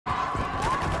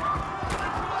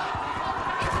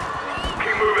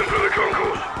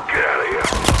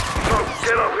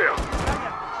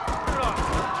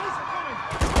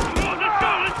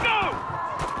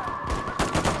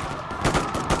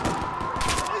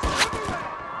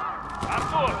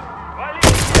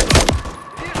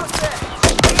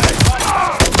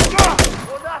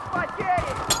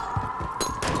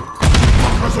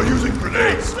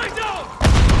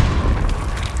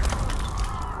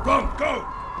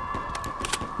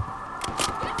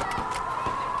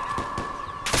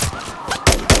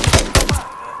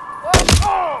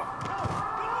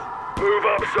Move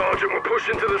up, Sergeant. We're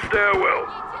pushing to the stairwell.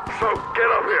 So, get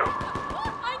up here.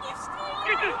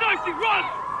 Get this dicey, run!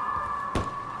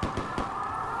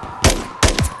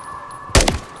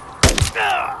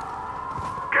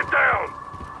 Get down!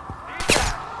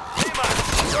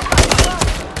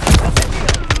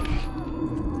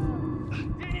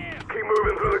 Keep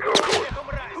moving through the concourse.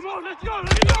 Come on, let's go,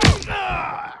 let's go!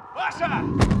 Паша!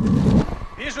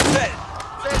 Вижу цель!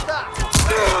 Цель там!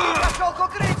 Пошел к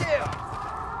укрытию!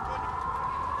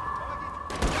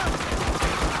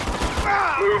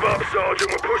 Move up, Sergeant.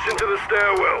 We're pushing to the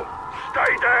stairwell.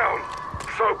 Stay down.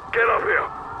 So, get up here.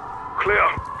 Clear.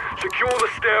 Secure the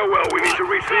stairwell. We need to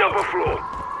reach the upper floor.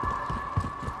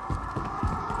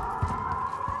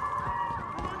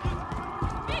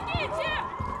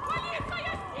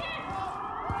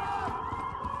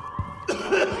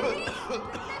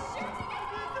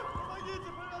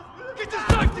 Get this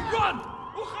dicey, run!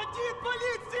 Уходи от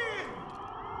полиции!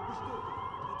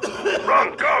 Run,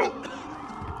 go!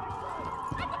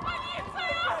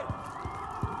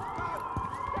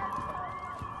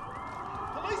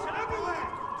 Police everywhere!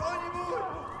 Кто-нибудь!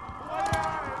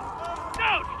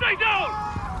 Down! Stay down!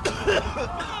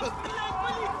 Стреляет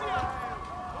полиция!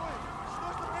 Ой,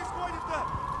 что происходит-то?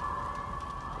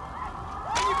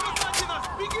 Они позади нас!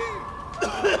 Беги!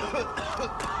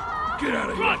 Get out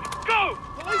of here! Run! Go!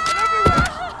 Police everywhere!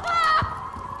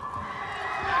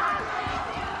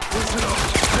 Listen up!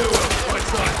 Stairwell, right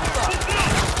side!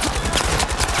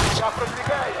 Я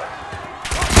продвигаю!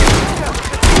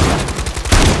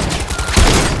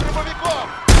 Дробовиком!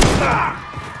 Down!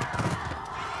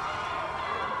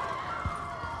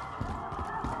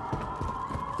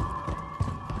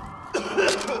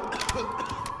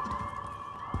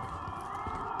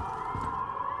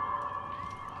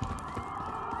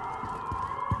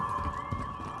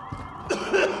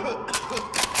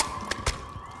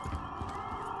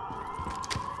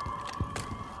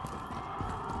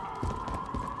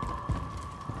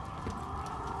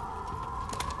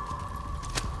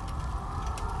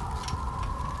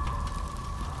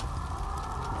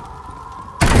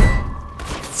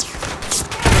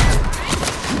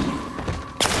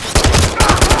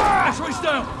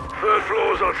 Third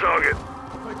floor's our target.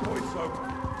 Take point, Soap.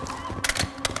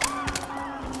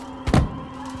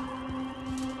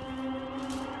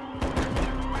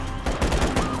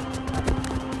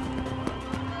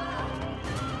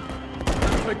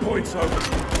 Take point, Soap.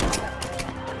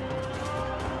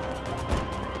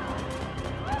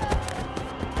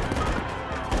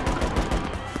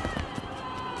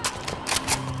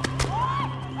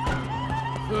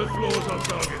 Third floor's our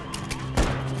target.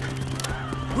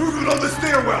 Moving on the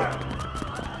stairwell.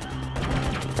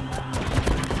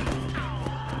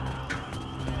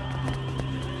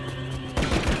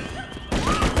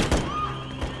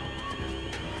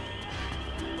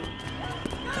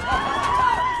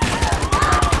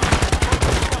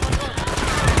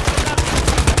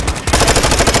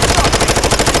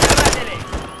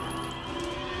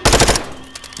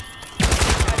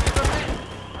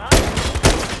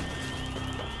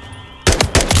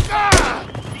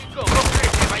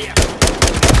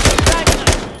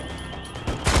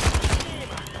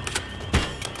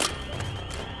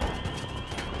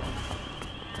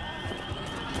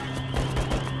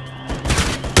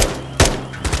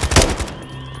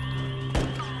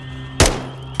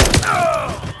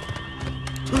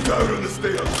 Who's out on the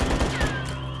stairs?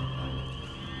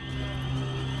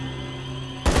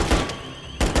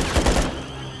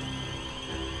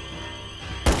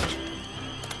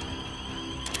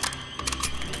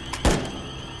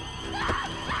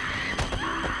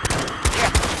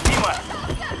 Дима!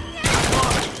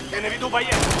 Ты на виду,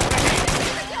 боец!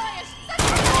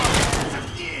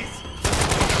 Заткнись!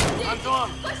 Антон!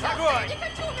 Огонь!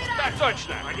 Так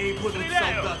точно! Они будут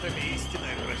солдатами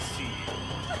истинной России!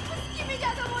 Отпусти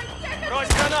меня домой! Брось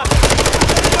гранату!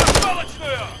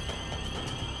 Сволочную!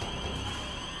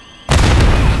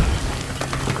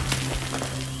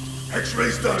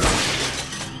 X-ray's done.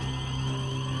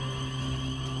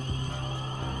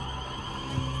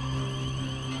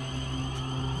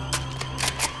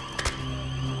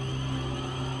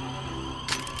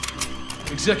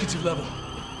 Executive level.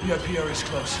 VIP area's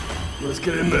close. Let's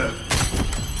get in there.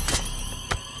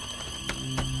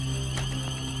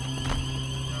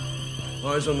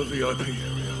 Eyes on the VIP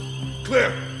area.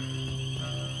 Clear.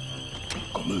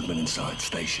 Got movement inside.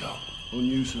 Stay sharp. On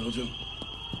you, Sergeant.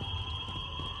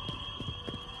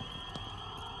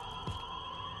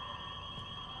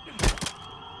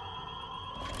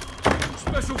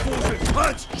 Special forces!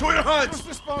 Hands! Show your hands!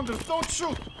 First responders, don't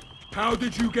shoot! How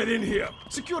did you get in here?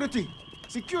 Security!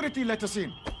 Security let us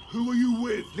in. Who are you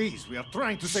with? Please, we are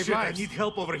trying to save Shit, I lives. need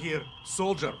help over here.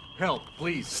 Soldier, help,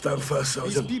 please. Stand fast, These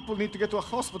Sergeant. people need to get to a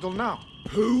hospital now.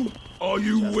 Who are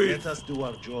you with? us do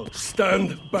our job.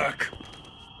 Stand back.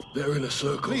 They're in a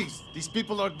circle. Please, these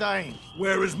people are dying.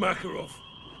 Where is Makarov?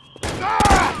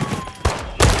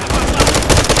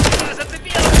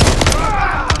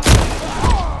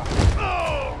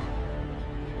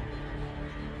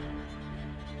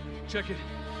 Check it.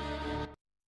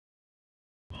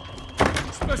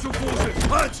 Special forces!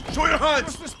 Hands! Show your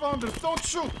hands! First responders, don't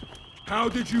shoot! How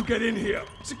did you get in here?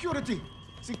 Security!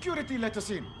 Security let us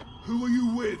in. Who are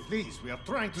you with? Please, we are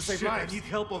trying to save Shit, lives. I need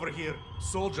help over here.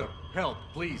 Soldier, help,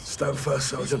 please. Stand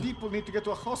fast, These Sergeant. people need to get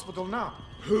to a hospital now.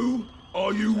 Who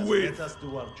are you with? us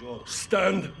do our job.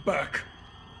 Stand back.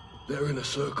 They're in a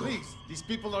circle. Please, these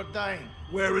people are dying.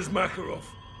 Where is Makarov?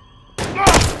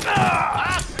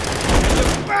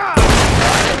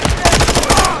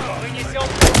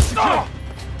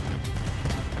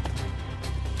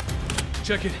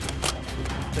 Check it.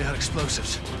 They had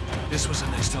explosives. This was the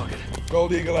next target.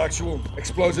 Gold Eagle actual.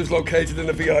 Explosives located in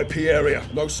the VIP area.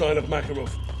 No sign of Makarov.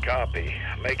 Copy.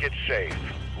 Make it safe.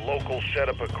 Locals set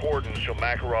up a cordon so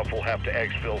Makarov will have to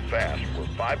exfil fast. We're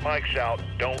 5 mics out.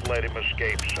 Don't let him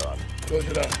escape, son.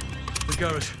 Roger that. The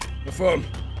garage. Affirm.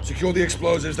 Secure the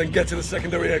explosives, then get to the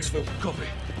secondary exfil. Copy.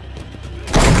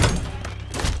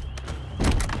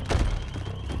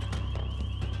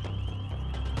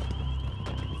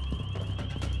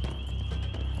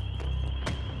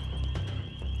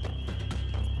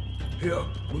 Here,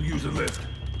 we'll use a lift.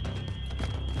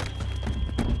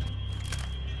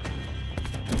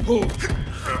 Pull.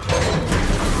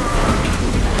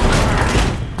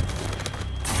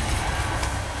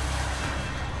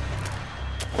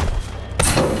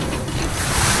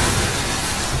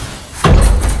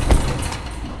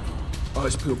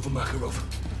 Eyes peeled for Makarov.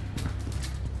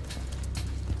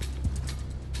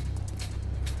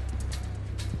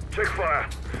 Check fire.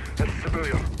 That's a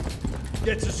civilian.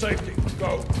 Get to safety.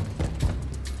 Go.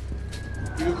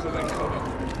 Vehicle in cover.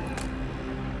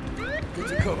 Get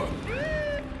to cover.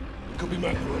 It could be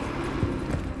Makarov.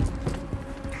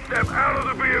 Step out of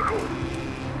the vehicle.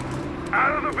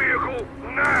 Out of the vehicle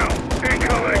now.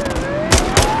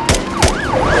 Incoming.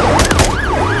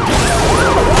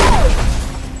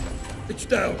 It's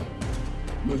down.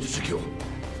 Move to secure.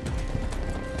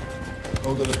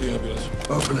 Hold it at the ambulance.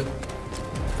 Open it.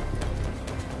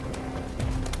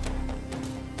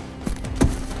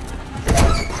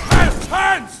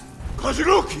 Hands!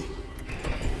 Koziruki!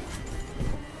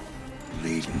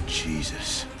 Bleeding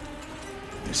Jesus.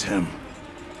 It's him.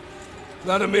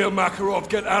 Vladimir Makarov,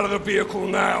 get out of the vehicle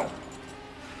now!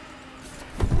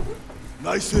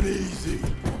 Nice and easy.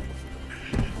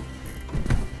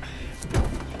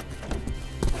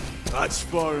 That's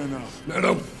far enough. Now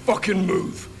don't fucking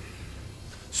move.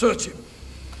 Search him.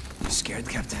 You scared,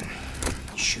 Captain?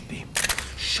 You should be.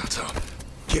 Shut up.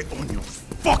 Get on your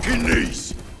fucking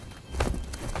knees!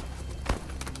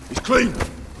 He's clean!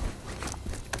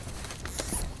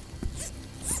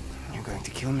 You're going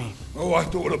to kill me? Oh, I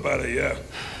thought about it, yeah.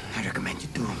 I recommend you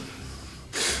do.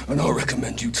 And I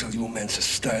recommend you tell your men to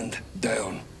stand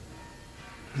down.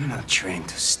 You're not trained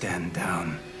to stand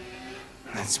down.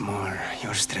 That's more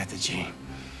your strategy.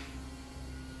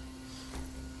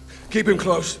 Keep him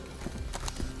close.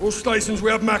 All stations, we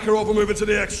have Makarov. We're moving to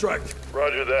the extract.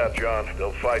 Roger that, John.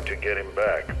 They'll fight to get him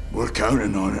back. We're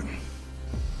counting on it.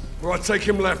 All right, take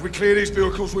him left. We clear these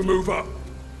vehicles, we move up.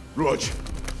 Rog,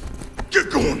 get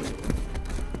going!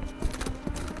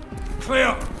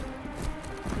 Clear.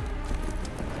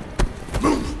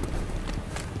 Move!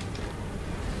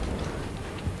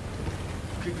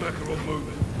 Keep Makarov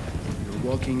moving.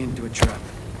 You're walking into a trap.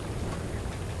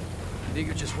 I think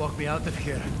you just walk me out of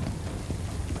here.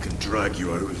 I can drag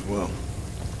you out as well.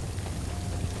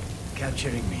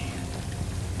 Capturing me.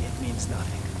 It means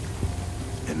nothing.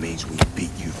 It means we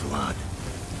beat you, Vlad.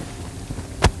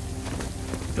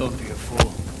 Don't be a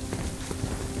fool.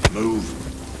 Move.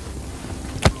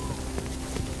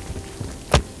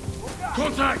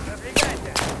 Contact!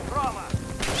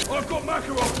 I've got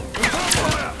Makarov! Return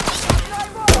fire!